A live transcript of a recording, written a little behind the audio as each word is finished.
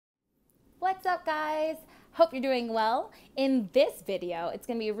What's up, guys? Hope you're doing well. In this video, it's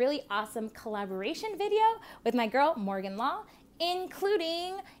gonna be a really awesome collaboration video with my girl, Morgan Law,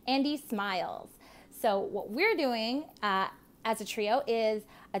 including Andi Smiles. So what we're doing as a trio is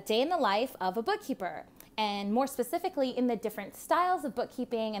a day in the life of a bookkeeper, and more specifically in the different styles of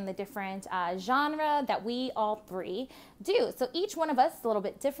bookkeeping and the different genre that we all three do. So each one of us is a little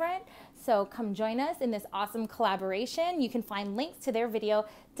bit different. So come join us in this awesome collaboration. You can find links to their video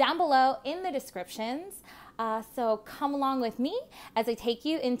down below in the descriptions. So come along with me as I take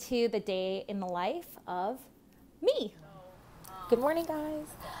you into the day in the life of me. Good morning, guys.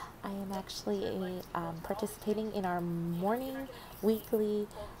 I am actually participating in our morning weekly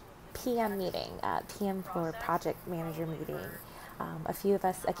PM meeting, PM for project manager meeting. A few of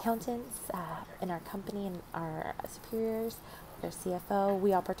us accountants in our company and our superiors, our CFO,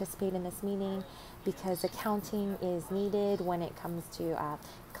 we all participate in this meeting because accounting is needed when it comes to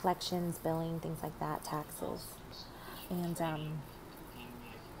collections, billing, things like that, taxes. And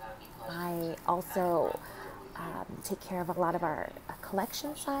I also take care of a lot of our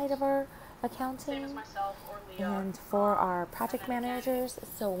collection side of our accounting and for our project managers.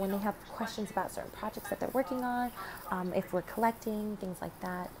 So when they have questions about certain projects that they're working on, if we're collecting, things like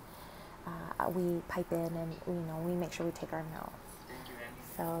that, we pipe in and we make sure we take our notes.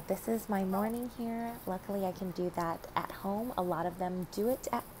 So this is my morning here. Luckily, I can do that at home. A lot of them do it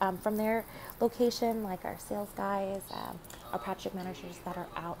from their location, like our sales guys, our project managers that are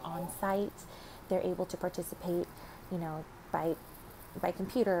out on site. They're able to participate, by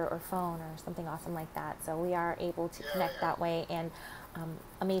computer or phone or something awesome like that. So we are able to connect that way. And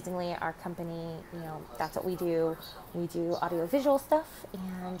amazingly, our company, that's what we do. We do audiovisual stuff,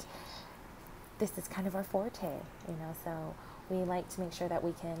 and this is kind of our forte, so we like to make sure that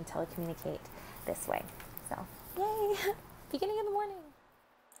we can telecommunicate this way. So, yay! Beginning of the morning.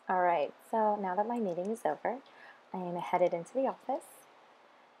 All right, so now that my meeting is over, I am headed into the office,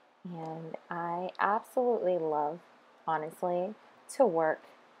 and I absolutely love, honestly, to work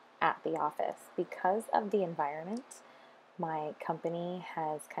at the office because of the environment my company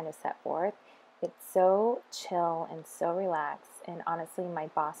has kind of set forth. It's so chill and so relaxed, and honestly, my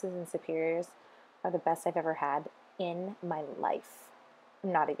bosses and superiors are the best I've ever had in my life.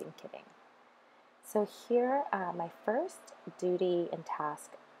 I'm not even kidding. So here, my first duty and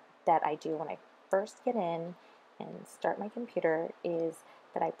task that I do when I first get in and start my computer is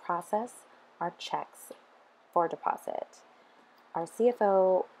that I process our checks for deposit. Our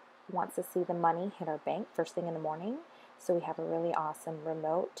CFO wants to see the money hit our bank first thing in the morning, so we have a really awesome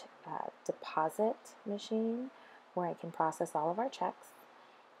remote deposit machine where I can process all of our checks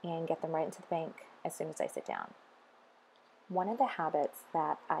and get them right into the bank as soon as I sit down. One of the habits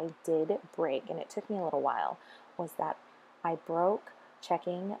that I did break, and it took me a little while, was that I broke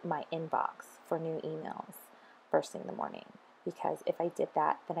checking my inbox for new emails first thing in the morning, because if I did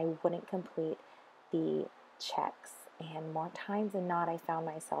that, then I wouldn't complete the checks, and more times than not, I found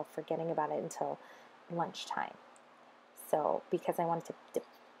myself forgetting about it until lunchtime. So because I wanted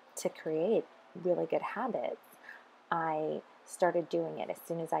to create really good habits, I started doing it as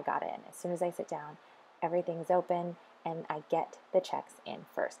soon as I got in. As soon as I sit down, everything's open, and I get the checks in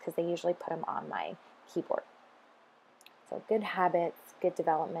first because they usually put them on my keyboard. So good habits, good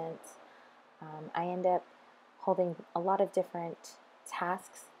development. I end up holding a lot of different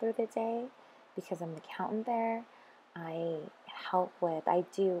tasks through the day because I'm an accountant there. I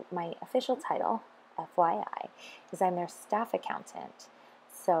do my official title, FYI, is I'm their staff accountant.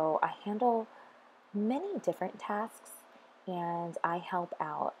 So I handle many different tasks, and I help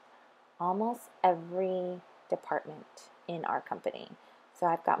out almost every department in our company. So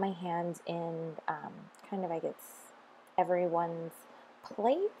I've got my hands in I guess, everyone's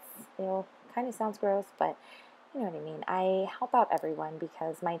plates. Kind of sounds gross, but you know what I mean. I help out everyone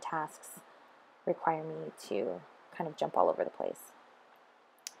because my tasks require me to kind of jump all over the place.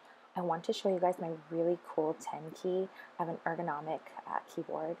 I want to show you guys my really cool 10 key. I have an ergonomic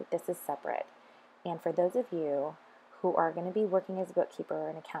keyboard. This is separate. And for those of you who are going to be working as a bookkeeper or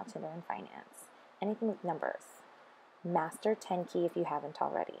an accountant or in finance, anything with numbers, master 10 key if you haven't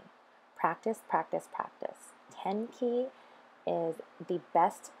already. Practice, practice, practice. 10 key is the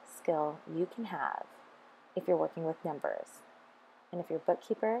best skill you can have if you're working with numbers. And if you're a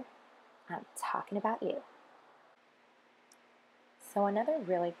bookkeeper, I'm talking about you. So another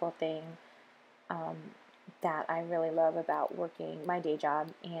really cool thing that I really love about working my day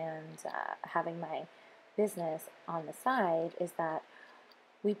job and having my business on the side is that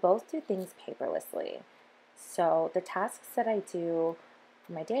we both do things paperlessly. So the tasks that I do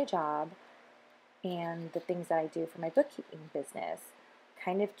for my day job and the things that I do for my bookkeeping business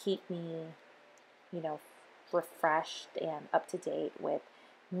kind of keep me, you know, refreshed and up to date with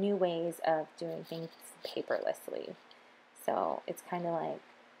new ways of doing things paperlessly. So it's kind of like,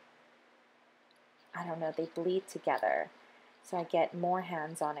 I don't know, they bleed together. So I get more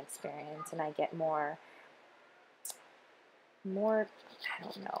hands-on experience and I get more, I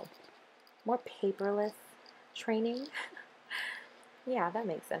don't know, more paperless training. Yeah, that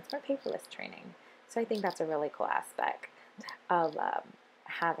makes sense. More paperless training. So I think that's a really cool aspect of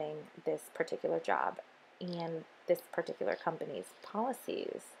having this particular job, and this particular company's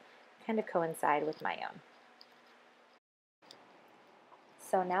policies kind of coincide with my own.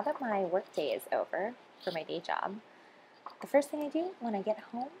 So now that my workday is over for my day job, the first thing I do when I get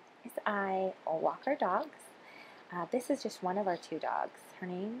home is I walk our dogs. This is just one of our 2 dogs. Her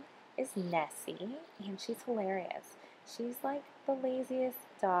name is Nessie, and she's hilarious. She's like the laziest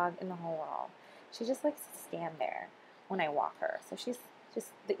dog in the whole world. She just likes to stand there when I walk her. So she's just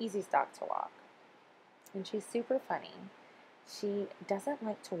the easiest dog to walk. And she's super funny. She doesn't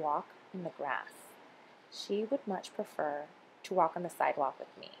like to walk in the grass. She would much prefer to walk on the sidewalk with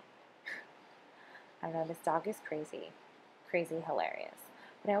me. I know, this dog is crazy, hilarious.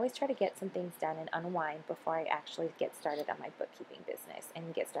 But I always try to get some things done and unwind before I actually get started on my bookkeeping business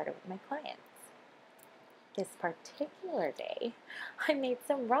and get started with my clients. This particular day, I made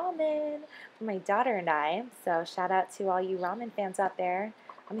some ramen for my daughter and I. So shout out to all you ramen fans out there.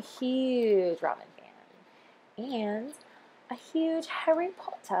 I'm a huge ramen fan and a huge Harry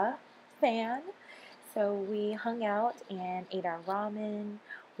Potter fan. So we hung out and ate our ramen,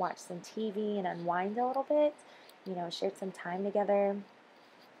 watched some TV and unwind a little bit, you know, shared some time together.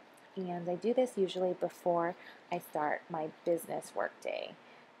 And I do this usually before I start my business work day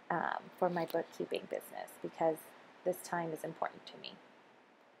for my bookkeeping business, because this time is important to me.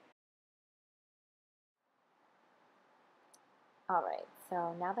 All right,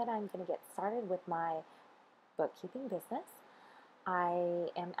 so now that I'm going to get started with my bookkeeping business, I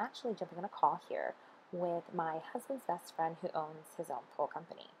am actually jumping on a call here with my husband's best friend who owns his own pool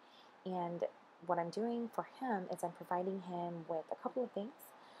company. And what I'm doing for him is I'm providing him with a couple of things.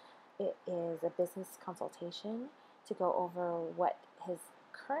 It is a business consultation to go over what his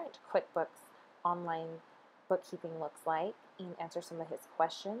current QuickBooks online bookkeeping looks like and answer some of his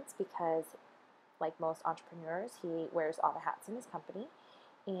questions, because like most entrepreneurs, he wears all the hats in his company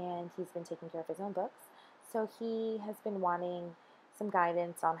and he's been taking care of his own books. So he has been wanting some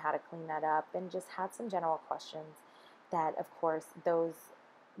guidance on how to clean that up, and just had some general questions that, of course, those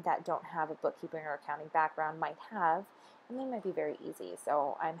that don't have a bookkeeping or accounting background might have, and they might be very easy.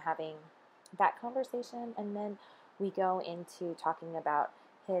 So I'm having that conversation, and then we go into talking about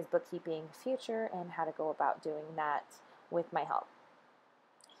his bookkeeping future and how to go about doing that with my help.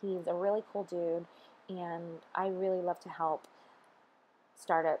 He's a really cool dude, and I really love to help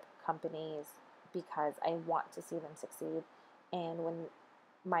startup companies because I want to see them succeed. And when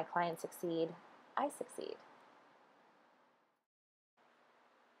my clients succeed, I succeed.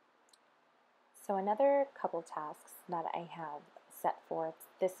 So another couple tasks that I have set forth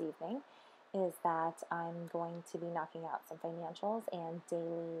this evening is that I'm going to be knocking out some financials and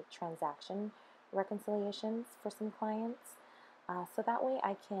daily transaction reconciliations for some clients. So that way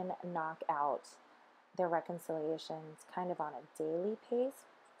I can knock out their reconciliations kind of on a daily pace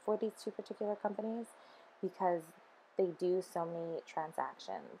for these 2 particular companies, because they do so many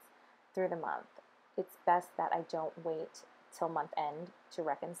transactions through the month. It's best that I don't wait till month end to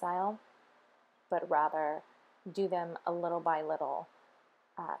reconcile, but rather do them a little by little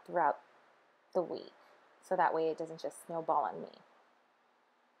throughout the week, so that way it doesn't just snowball on me.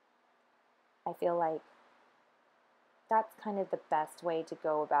 I feel like that's kind of the best way to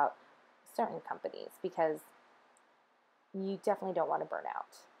go about certain companies, because you definitely don't want to burn out.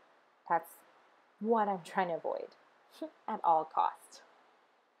 That's what I'm trying to avoid at all costs.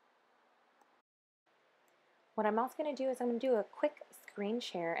 What I'm also going to do is I'm going to do a quick screen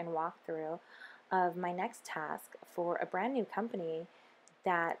share and walkthrough of my next task for a brand new company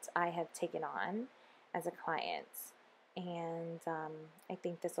that I have taken on as a client. And I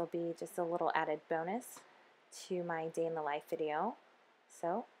think this will be just a little added bonus to my day in the life video.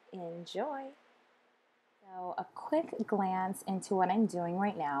 So enjoy. So a quick glance into what I'm doing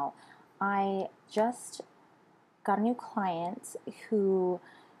right now. I just got a new client who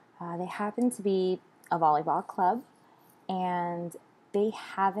they happen to be a volleyball club, and they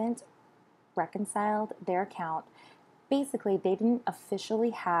haven't reconciled their account. Basically, they didn't officially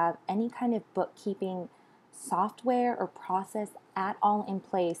have any kind of bookkeeping software or process at all in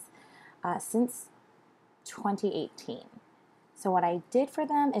place since 2018. So what I did for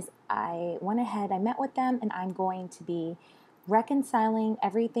them is I went ahead, I met with them, and I'm going to be reconciling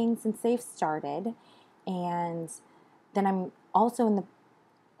everything since they've started. And then I'm also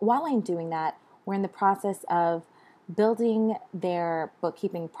while I'm doing that, we're in the process of building their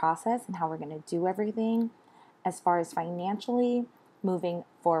bookkeeping process and how we're going to do everything as far as financially moving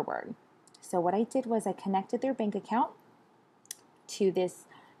forward. So what I did was I connected their bank account to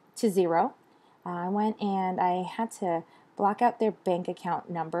Xero. I went and I had to block out their bank account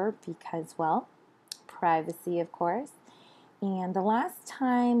number because, well, privacy, of course. And the last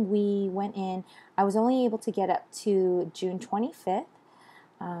time we went in, I was only able to get up to June 25th.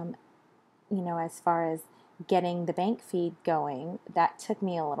 As far as getting the bank feed going, that took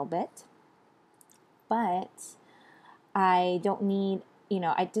me a little bit. But I don't need,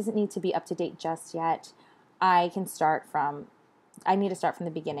 it doesn't need to be up to date just yet. I need to start from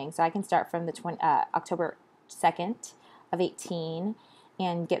the beginning. So I can start from the October 2nd of 18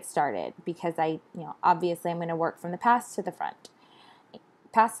 and get started because obviously I'm going to work from the past to the front,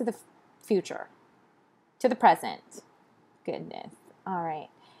 past to the future, to the present. Goodness. All right.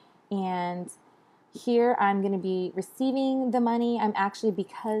 And here I'm going to be receiving the money. I'm actually,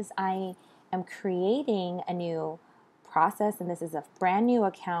 because I am creating a new process and this is a brand new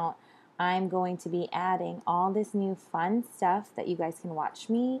account, I'm going to be adding all this new fun stuff that you guys can watch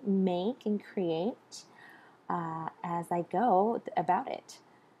me make and create as I go about it.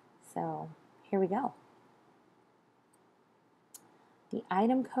 So here we go. The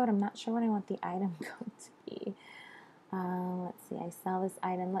item code, I'm not sure what I want the item code to be. Let's see, I sell this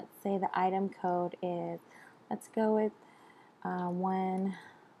item. Let's say the item code is, let's go with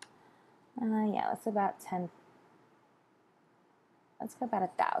let's about 10. Let's go about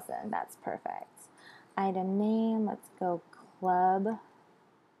 1,000. That's perfect. Item name, let's go club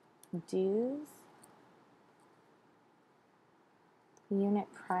dues. Unit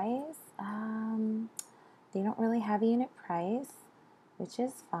price, they don't really have a unit price, which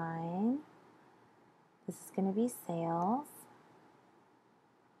is fine. This is going to be sales.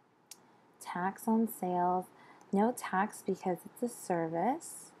 Tax on sales. No tax because it's a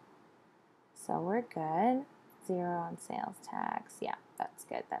service. So we're good. 0 on sales tax. Yeah, that's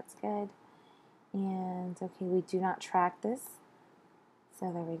good. That's good. And okay, we do not track this.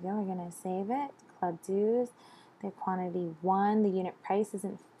 So there we go. We're going to save it. Club dues. Their quantity 1. The unit price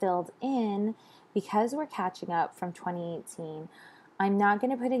isn't filled in because we're catching up from 2018. I'm not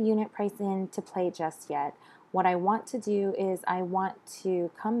going to put a unit price in to play just yet. What I want to do is I want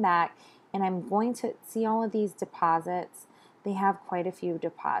to come back and I'm going to see all of these deposits. They have quite a few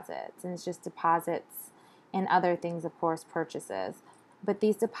deposits, and it's just deposits and other things, of course, purchases. But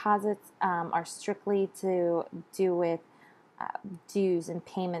these deposits are strictly to do with dues and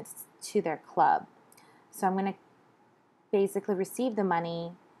payments to their club. So I'm going to basically receive the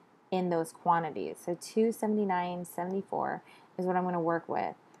money in those quantities. So $279.74 is what I'm going to work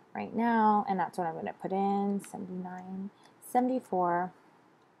with right now, and that's what I'm going to put in, $79.74.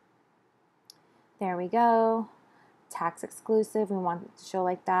 There we go. Tax exclusive, we want it to show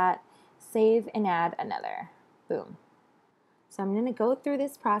like that. Save and add another. Boom. So I'm going to go through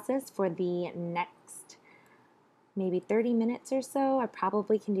this process for the next maybe 30 minutes or so. I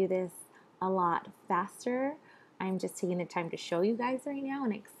probably can do this a lot faster. I'm just taking the time to show you guys right now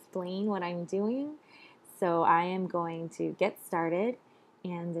and explain what I'm doing. So I am going to get started,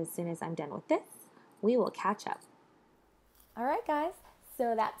 and as soon as I'm done with this, we will catch up. All right, guys.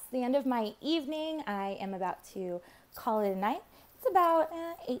 So that's the end of my evening. I am about to call it a night. It's about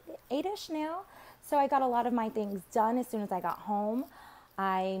 8-ish now. So I got a lot of my things done as soon as I got home.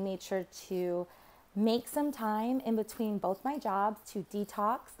 I made sure to make some time in between both my jobs to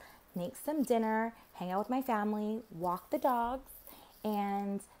detox, make some dinner, hang out with my family, walk the dogs,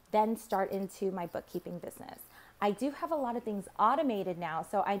 and then start into my bookkeeping business. I do have a lot of things automated now,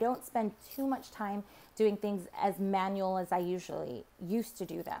 so I don't spend too much time doing things as manual as I usually used to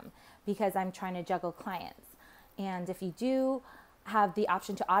do them because I'm trying to juggle clients. And if you do have the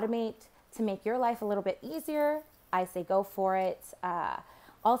option to automate to make your life a little bit easier, I say go for it.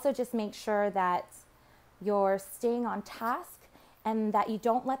 Also, just make sure that you're staying on task and that you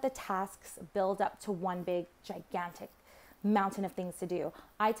don't let the tasks build up to one big, gigantic mountain of things to do.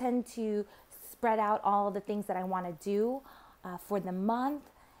 I tend to spread out all of the things that I want to do for the month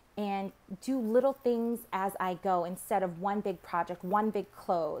and do little things as I go instead of one big project, one big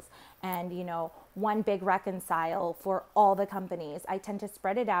close, and one big reconcile for all the companies. I tend to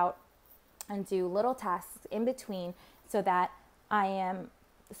spread it out and do little tasks in between so that I am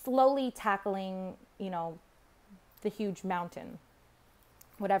slowly tackling, the huge mountain,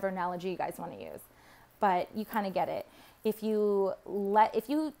 whatever analogy you guys want to use. But you kind of get it. If you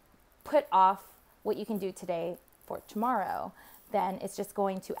put off what you can do today for tomorrow, then it's just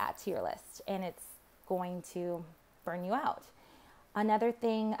going to add to your list and it's going to burn you out. Another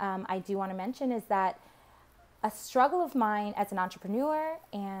thing I do want to mention is that a struggle of mine as an entrepreneur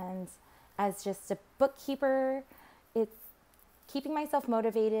and as just a bookkeeper, it's keeping myself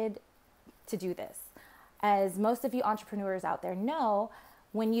motivated to do this. As most of you entrepreneurs out there know,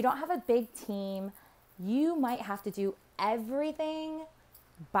 when you don't have a big team, you might have to do everything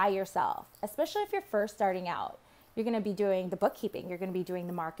by yourself, especially if you're first starting out. You're going to be doing the bookkeeping, you're going to be doing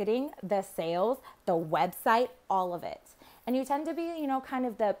the marketing, the sales, the website, all of it. And you tend to be, kind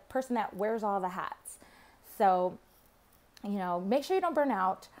of the person that wears all the hats. So, make sure you don't burn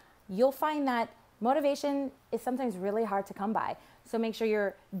out. You'll find that motivation is sometimes really hard to come by. So make sure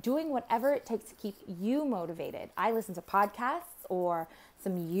you're doing whatever it takes to keep you motivated. I listen to podcasts or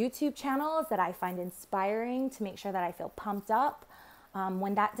some YouTube channels that I find inspiring to make sure that I feel pumped up.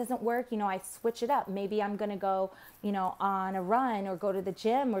 When that doesn't work, I switch it up. Maybe I'm going to go, on a run or go to the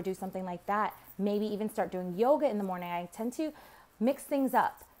gym or do something like that. Maybe even start doing yoga in the morning. I tend to mix things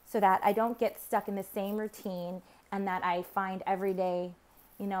up so that I don't get stuck in the same routine and that I find every day,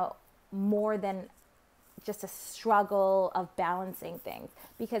 more than just a struggle of balancing things,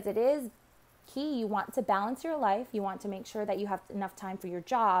 because it is key. You want to balance your life. You want to make sure that you have enough time for your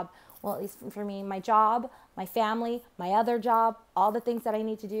job. Well, at least for me, my job, my family, my other job, all the things that I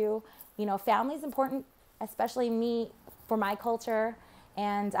need to do. Family is important, especially me for my culture.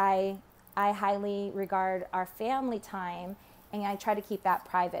 And I highly regard our family time, and I try to keep that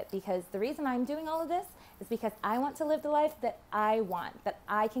private, because the reason I'm doing all of this is because I want to live the life that I want, that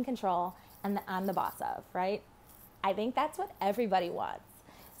I can control, and that I'm the boss of, right? I think that's what everybody wants.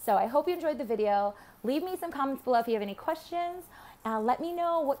 So I hope you enjoyed the video. Leave me some comments below if you have any questions. Let me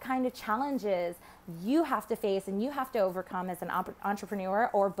know what kind of challenges you have to face and you have to overcome as an entrepreneur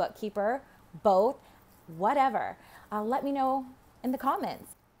or bookkeeper, both, whatever. Let me know in the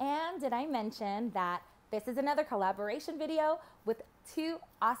comments. And did I mention that this is another collaboration video with two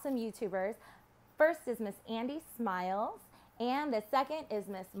awesome YouTubers. First is Miss Andi Smiles, and the second is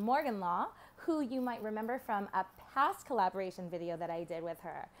Miss Morgan Law, who you might remember from a past collaboration video that I did with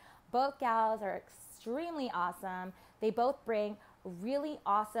her. Both gals are extremely awesome. They both bring really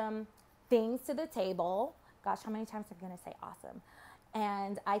awesome things to the table. Gosh, how many times am I going to say awesome?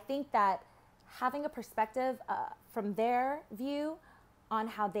 And I think that having a perspective from their view on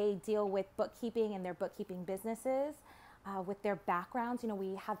how they deal with bookkeeping and their bookkeeping businesses, with their backgrounds,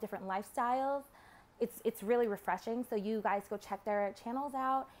 we have different lifestyles. It's really refreshing. So you guys go check their channels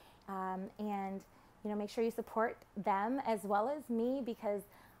out, and make sure you support them as well as me, because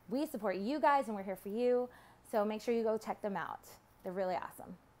we support you guys and we're here for you. So make sure you go check them out. They're really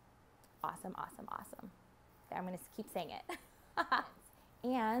awesome. Awesome, awesome, awesome. There, I'm going to keep saying it.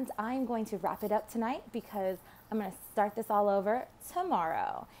 And I'm going to wrap it up tonight because I'm going to start this all over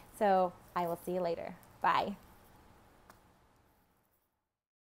tomorrow. So I will see you later. Bye.